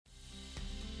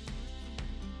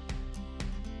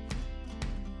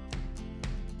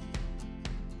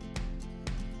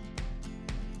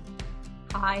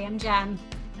Hi, I'm Jen.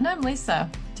 And I'm Lisa.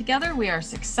 Together, we are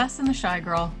Success in the Shy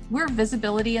Girl. We're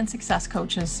visibility and success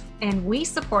coaches. And we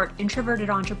support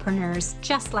introverted entrepreneurs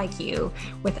just like you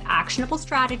with actionable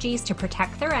strategies to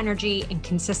protect their energy and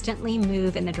consistently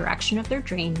move in the direction of their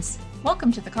dreams.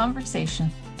 Welcome to the conversation.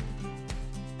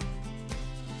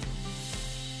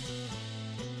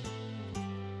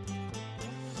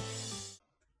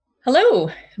 Hello,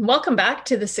 and welcome back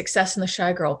to the Success in the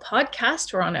Shy Girl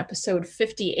podcast. We're on episode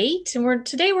 58, and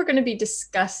today we're going to be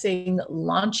discussing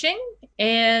launching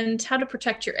and how to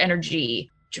protect your energy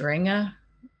during a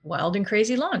wild and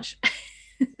crazy launch.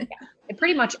 Yeah, and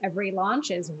pretty much every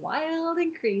launch is wild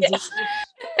and crazy.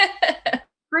 Yeah.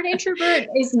 For an introvert,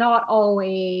 is not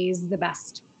always the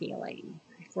best feeling.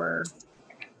 If we're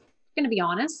going to be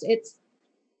honest, it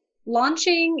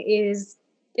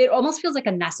almost feels like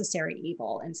a necessary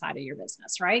evil inside of your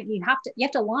business, right? You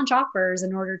have to launch offers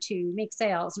in order to make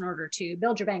sales, in order to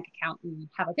build your bank account and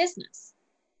have a business.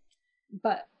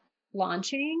 But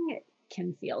launching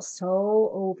can feel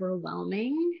so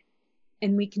overwhelming,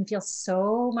 and we can feel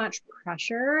so much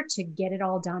pressure to get it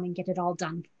all done and get it all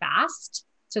done fast.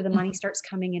 So the money starts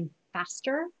coming in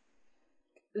faster,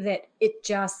 that it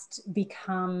just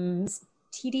becomes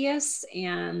tedious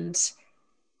and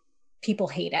people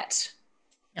hate it.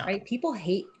 Yeah. Right? People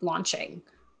hate launching.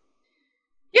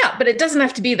 Yeah, but it doesn't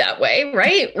have to be that way,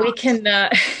 right? We can. So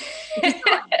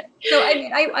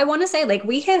I want to say, like,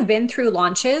 we have been through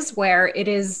launches where it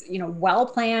is, well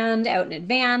planned out in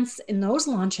advance, and those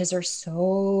launches are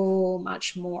so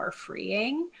much more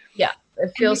freeing. Yeah,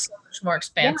 it feels so much more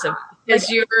expansive because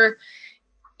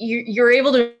you're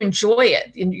able to enjoy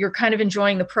it, and you're kind of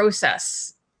enjoying the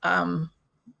process.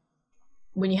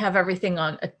 When you have everything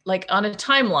on a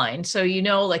timeline. So,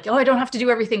 I don't have to do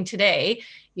everything today.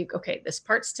 Okay, this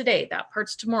part's today, that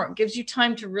part's tomorrow. It gives you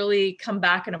time to really come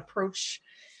back and approach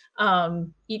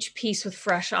each piece with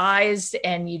fresh eyes.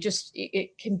 And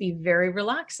it can be very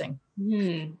relaxing.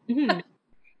 Mm-hmm.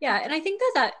 Yeah. And I think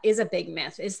that is a big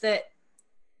myth, is that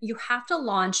you have to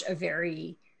launch a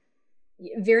very,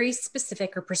 very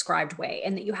specific or prescribed way,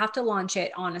 and that you have to launch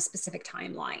it on a specific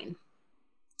timeline.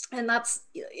 And that's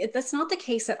not the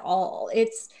case at all.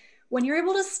 It's when you're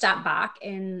able to step back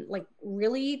and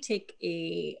really take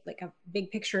a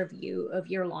big picture of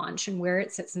your launch and where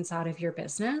it sits inside of your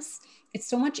business, it's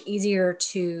so much easier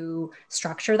to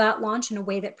structure that launch in a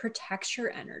way that protects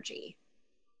your energy.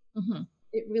 Mm-hmm.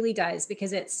 It really does,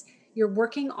 because you're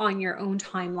working on your own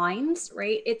timelines,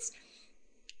 right?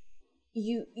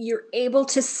 You're able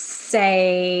to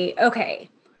say, okay,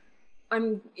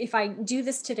 if I do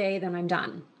this today, then I'm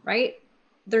done, right?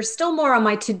 There's still more on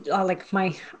my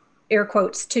my air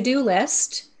quotes to-do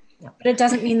list, but it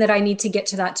doesn't mean that I need to get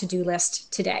to that to-do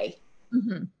list today.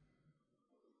 Mm-hmm.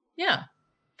 Yeah.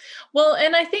 Well,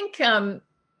 and I think,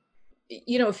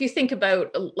 if you think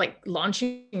about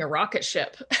launching a rocket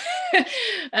ship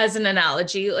as an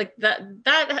analogy,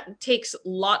 that takes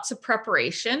lots of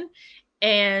preparation,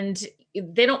 and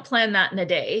they don't plan that in a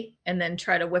day and then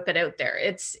try to whip it out there.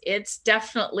 It's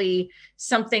definitely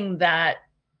something that,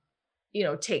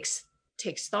 takes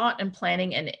thought and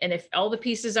planning. And if all the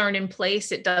pieces aren't in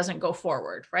place, it doesn't go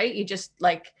forward, right? You just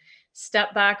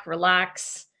step back,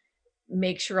 relax,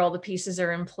 make sure all the pieces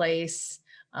are in place,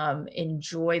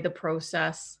 enjoy the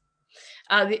process.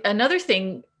 Another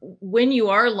thing when you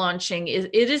are launching is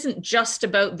it isn't just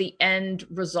about the end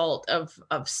result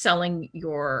of selling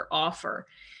your offer.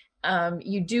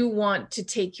 You do want to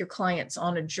take your clients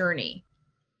on a journey,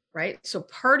 right? So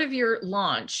part of your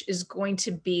launch is going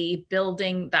to be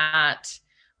building that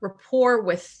rapport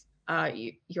with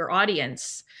your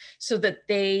audience so that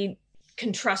they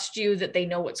can trust you, that they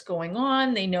know what's going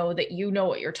on. They know that you know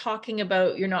what you're talking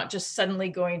about. You're not just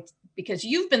suddenly because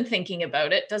you've been thinking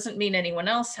about it, doesn't mean anyone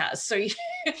else has. So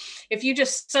if you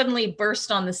just suddenly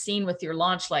burst on the scene with your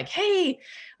launch, like, hey,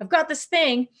 I've got this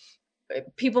thing,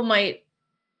 people might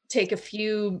take a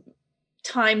few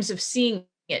times of seeing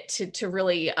it to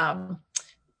really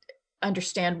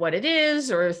understand what it is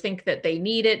or think that they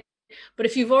need it. But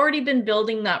if you've already been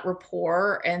building that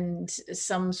rapport and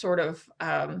some sort of,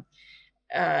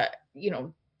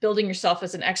 building yourself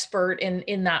as an expert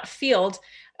in that field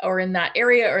or in that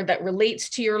area, or that relates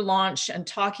to your launch, and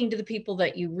talking to the people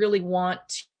that you really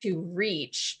want to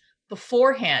reach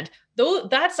beforehand, though,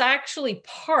 that's actually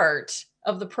part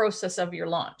of the process of your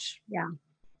launch. Yeah.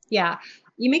 Yeah.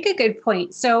 You make a good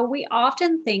point. So we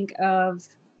often think of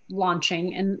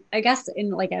launching, and I guess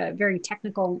in a very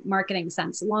technical marketing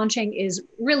sense, launching is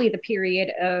really the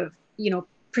period of,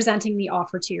 presenting the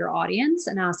offer to your audience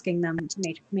and asking them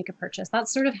to make a purchase.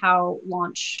 That's sort of how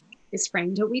launch is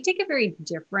framed, but we take a very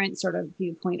different sort of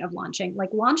viewpoint of launching. Like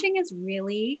launching is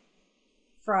really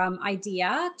from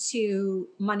idea to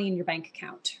money in your bank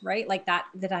account, right? Like that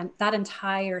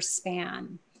entire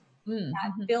span,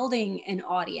 that building an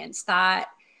audience, that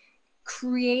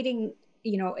creating,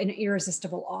 an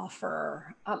irresistible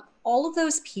offer, all of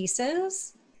those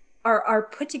pieces are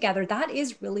put together. That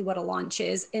is really what a launch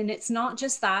is. And it's not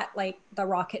just that, like the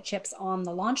rocket ships on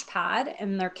the launch pad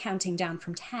and they're counting down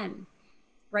from 10,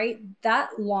 right?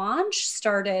 That launch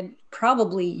started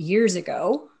probably years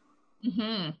ago.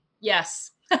 Mm-hmm.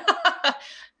 Yes.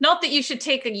 Not that you should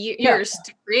take years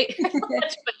to create a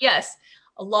launch, but yes,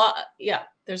 a lot. Yeah.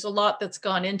 There's a lot that's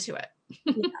gone into it.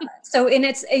 Yeah. So, and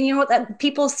that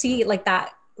people see like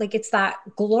that, like it's that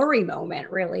glory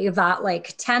moment really of that,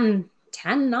 like 10,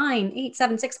 9, 8,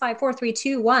 7, 6, 5, 4, 3,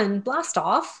 2, 1 blast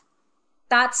off.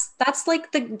 That's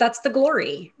the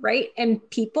glory, right? And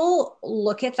people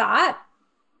look at that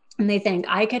and they think,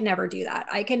 I could never do that.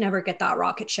 I could never get that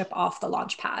rocket ship off the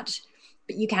launch pad.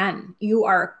 But you can. You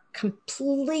are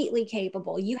completely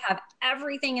capable. You have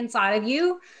everything inside of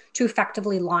you to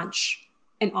effectively launch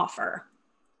an offer.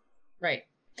 Right.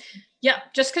 Yeah.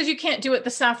 Just because you can't do it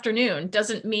this afternoon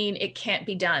doesn't mean it can't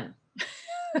be done.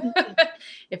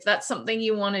 If that's something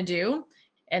you want to do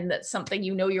and that's something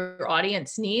your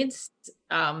audience needs,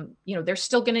 they're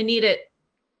still going to need it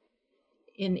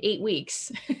in 8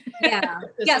 weeks. Yeah.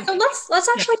 So let's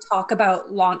actually talk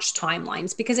about launch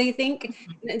timelines, because I think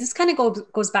this kind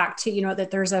of goes back to,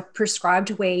 that there's a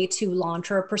prescribed way to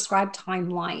launch or a prescribed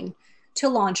timeline to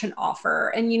launch an offer.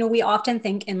 And, we often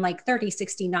think in like 30,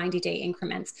 60, 90-day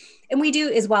increments. And we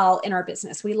do as well in our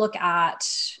business. We look at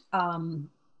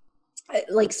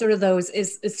like sort of those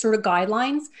is sort of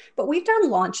guidelines, but we've done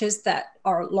launches that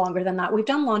are longer than that. We've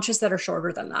done launches that are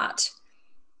shorter than that.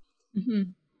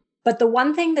 Mm-hmm. But the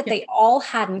one thing that they all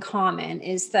had in common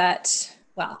is that,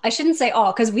 well, I shouldn't say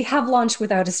all, because we have launched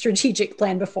without a strategic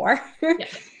plan before. Yeah.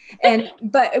 And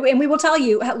we will tell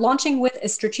you, launching with a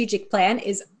strategic plan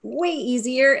is way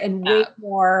easier and way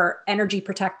more energy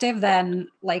protective than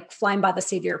like flying by the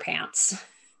seat of your pants.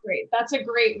 Great. That's a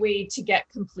great way to get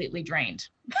completely drained.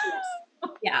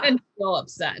 Yeah. And feel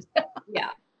upset. Yeah.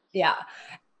 Yeah.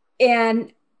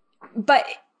 But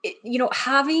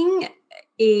having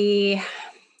a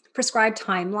prescribed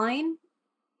timeline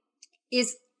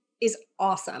is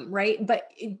awesome, right? But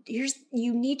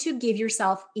you need to give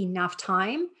yourself enough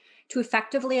time to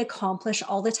effectively accomplish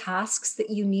all the tasks that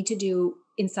you need to do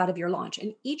inside of your launch.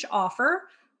 And each offer,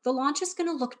 the launch is going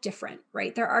to look different,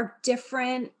 right? There are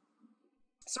different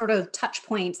sort of touch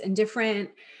points and different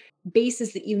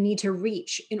bases that you need to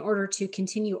reach in order to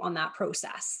continue on that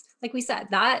process. Like we said,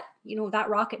 that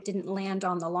rocket didn't land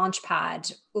on the launch pad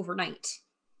overnight.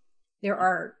 There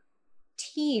are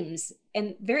teams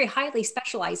and very highly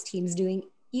specialized teams doing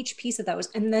each piece of those.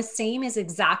 And the same is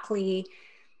exactly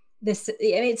this.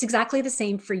 It's exactly the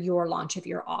same for your launch of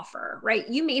your offer, right?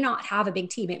 You may not have a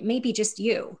big team. It may be just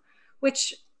you,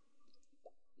 which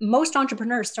most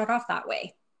entrepreneurs start off that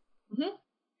way. Mm-hmm.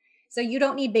 So you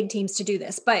don't need big teams to do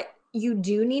this, but you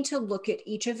do need to look at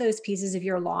each of those pieces of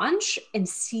your launch and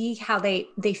see how they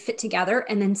fit together,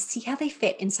 and then see how they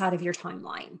fit inside of your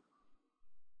timeline.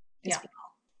 Yeah.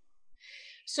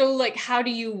 So like, how do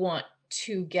you want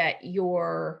to get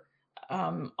your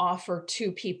offer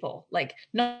to people? Like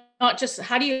not just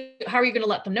how are you going to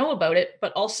let them know about it,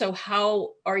 but also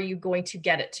how are you going to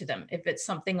get it to them? If it's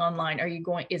something online,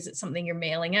 is it something you're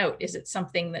mailing out? Is it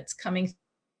something that's coming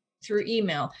through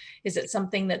email? Is it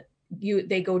something that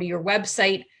they go to your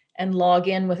website and log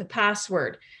in with a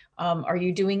password? Are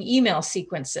you doing email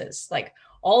sequences? Like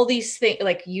all these things,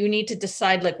 like you need to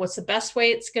decide like what's the best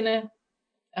way it's going to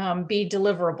be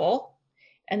deliverable.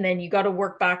 And then you got to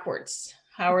work backwards.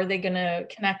 How are they going to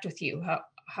connect with you?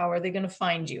 How are they going to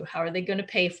find you? How are they going to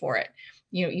pay for it?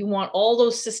 You want all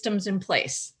those systems in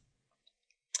place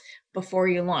before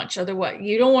you launch. Otherwise,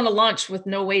 you don't want to launch with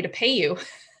no way to pay you.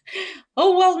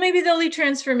 Oh, well, maybe they'll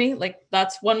e-transfer me. Like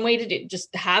that's one way to do it.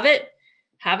 Just have it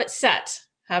set,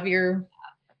 have your.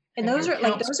 And those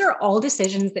are all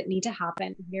decisions that need to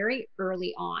happen very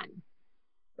early on.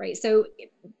 Right. So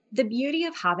the beauty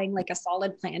of having like a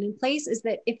solid plan in place is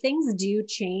that if things do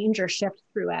change or shift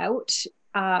throughout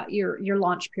your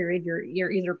launch period,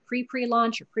 you're either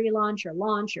pre-launch or pre-launch or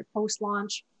launch or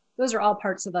post-launch, those are all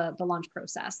parts of the launch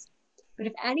process. But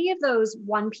if any of those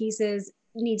one pieces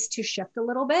needs to shift a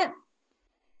little bit,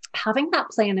 having that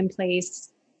plan in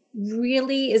place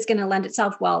really is going to lend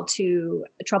itself well to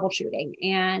troubleshooting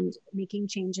and making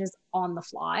changes on the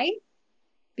fly,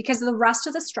 because the rest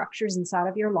of the structures inside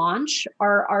of your launch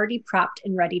are already prepped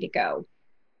and ready to go.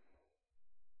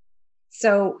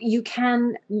 So you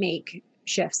can make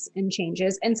shifts and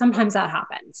changes. And sometimes that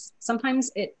happens.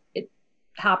 Sometimes it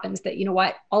happens that, you know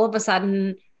what, all of a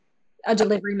sudden a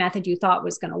delivery method you thought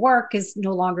was going to work is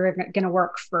no longer going to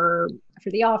work for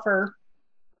the offer.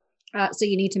 So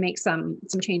you need to make some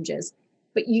changes.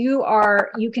 But you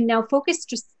can now focus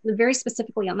just very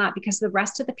specifically on that, because the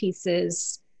rest of the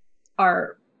pieces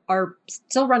are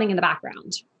still running in the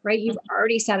background, right? You've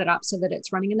already set it up so that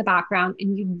it's running in the background,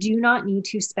 and you do not need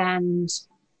to spend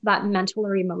that mental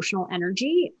or emotional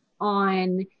energy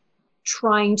on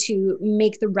trying to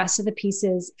make the rest of the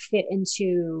pieces fit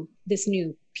into this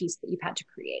new piece that you've had to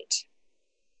create.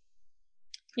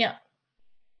 Yeah.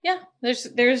 Yeah.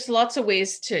 There's lots of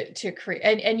ways to create,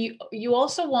 and you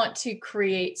also want to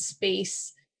create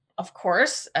space, of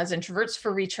course, as introverts,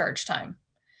 for recharge time.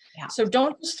 Yeah. So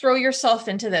don't just throw yourself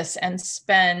into this and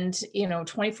spend,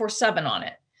 24/7 on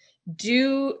it.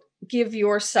 Do give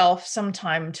yourself some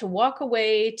time to walk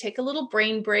away, take a little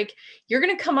brain break. You're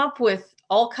going to come up with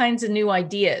all kinds of new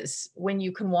ideas when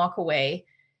you can walk away,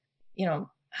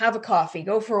 have a coffee,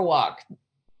 go for a walk,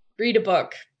 read a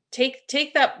book,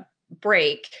 take that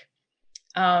break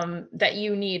that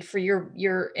you need. For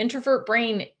your introvert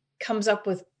brain comes up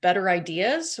with better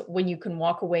ideas when you can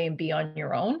walk away and be on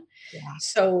your own. Yeah.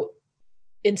 So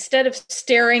instead of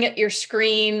staring at your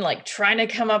screen, like trying to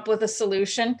come up with a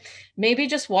solution, maybe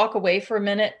just walk away for a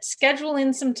minute, schedule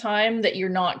in some time that you're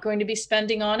not going to be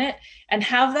spending on it, and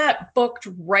have that booked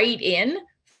right in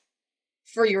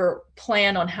for your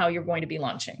plan on how you're going to be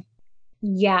launching.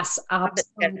 Yes,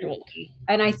 absolutely.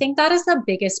 And I think that is the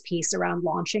biggest piece around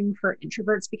launching for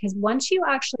introverts, because once you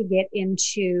actually get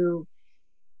into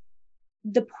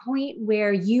the point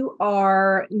where you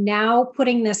are now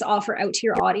putting this offer out to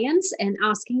your audience and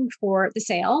asking for the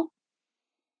sale,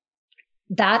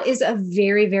 that is a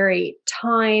very, very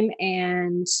time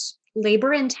and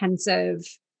labor intensive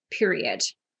period.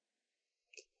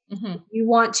 Mm-hmm. You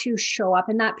want to show up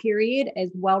in that period as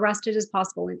well rested as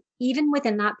possible. And even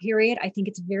within that period, I think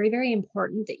it's very, very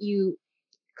important that you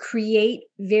create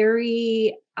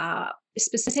very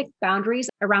specific boundaries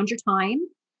around your time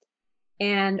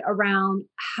and around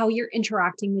how you're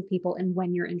interacting with people and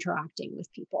when you're interacting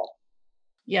with people.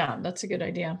 Yeah, that's a good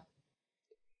idea.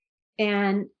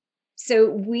 And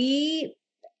so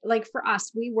for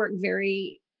us, we work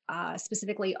very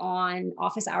specifically on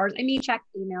office hours. I mean, check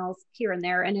emails here and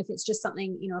there. And if it's just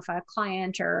something, if a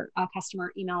client or a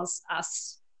customer emails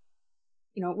us,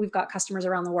 we've got customers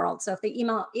around the world. So if they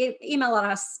email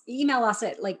us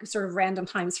at like sort of random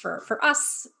times for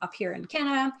us up here in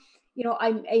Canada,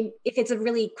 if it's a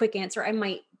really quick answer, I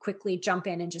might quickly jump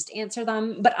in and just answer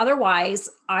them. But otherwise,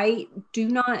 I do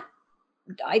not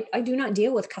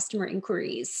deal with customer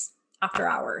inquiries after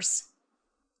hours,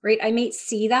 right? I may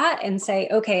see that and say,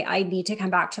 okay, I need to come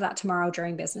back to that tomorrow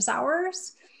during business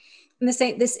hours. And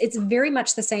it's very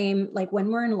much the same, like when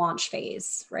we're in launch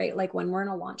phase, right? Like when we're in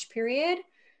a launch period,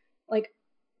 like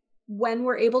when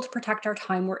we're able to protect our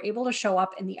time, we're able to show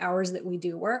up in the hours that we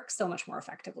do work so much more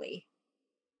effectively.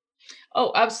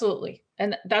 Oh, absolutely.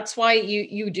 And that's why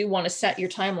you do want to set your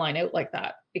timeline out like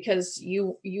that, because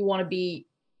you want to be,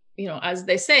 as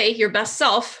they say, your best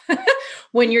self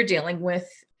when you're dealing with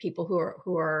people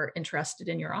who are interested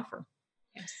in your offer.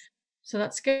 Yes. So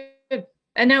that's good.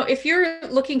 And now if you're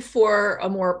looking for a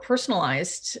more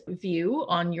personalized view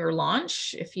on your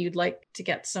launch, if you'd like to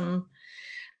get some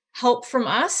help from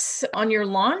us on your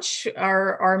launch,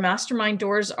 our mastermind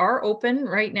doors are open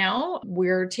right now.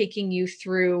 We're taking you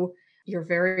through your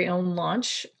very own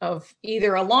launch of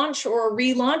either a launch or a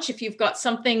relaunch. If you've got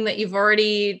something that you've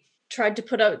already tried to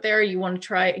put out there, you want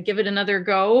to give it another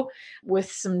go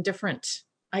with some different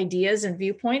ideas and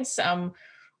viewpoints.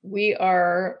 We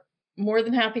are more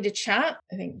than happy to chat.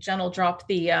 I think Jen will drop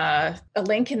a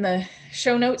link in the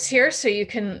show notes here so you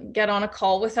can get on a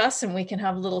call with us and we can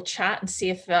have a little chat and see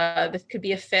if this could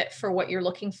be a fit for what you're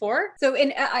looking for. So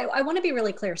I want to be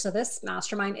really clear. So this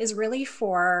mastermind is really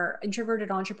for introverted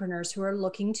entrepreneurs who are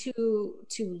looking to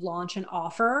launch an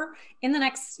offer in the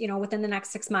next, within the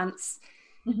next 6 months,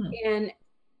 and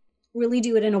really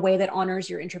do it in a way that honors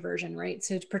your introversion, right?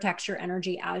 So it protects your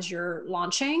energy as you're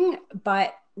launching,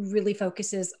 but really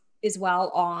focuses as well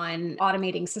on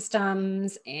automating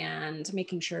systems and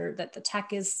making sure that the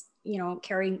tech is,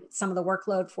 carrying some of the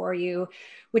workload for you,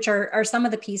 which are some of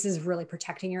the pieces really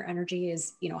protecting your energy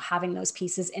is, having those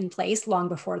pieces in place long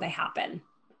before they happen.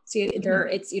 So you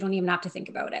don't even have to think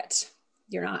about it.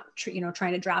 You're not,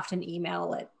 trying to draft an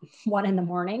email at 1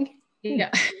 a.m.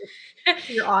 Yeah.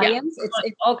 Your audience. Yeah.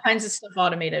 It's all kinds of stuff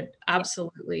automated.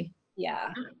 Absolutely.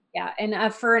 Yeah. Yeah.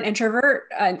 And for an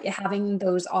introvert, having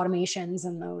those automations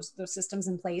and those systems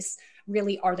in place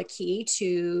really are the key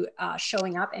to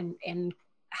showing up and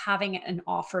having an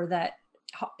offer that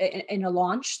in a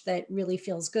launch that really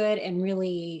feels good and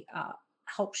really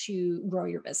helps you grow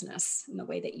your business in the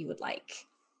way that you would like.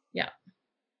 Yeah.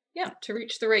 Yeah. To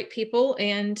reach the right people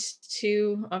and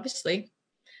to obviously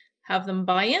have them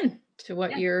buy in to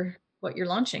what you're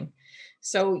launching.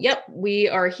 So, yep, we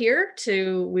are here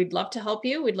we'd love to help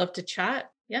you. We'd love to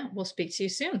chat. Yeah, we'll speak to you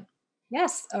soon.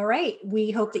 Yes. All right.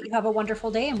 We hope that you have a wonderful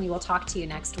day, and we will talk to you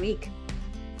next week.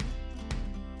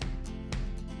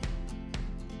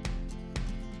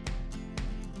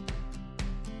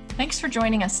 Thanks for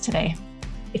joining us today.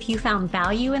 If you found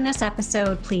value in this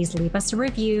episode, please leave us a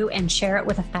review and share it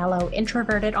with a fellow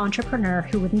introverted entrepreneur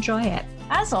who would enjoy it.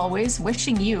 As always,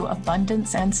 wishing you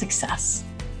abundance and success.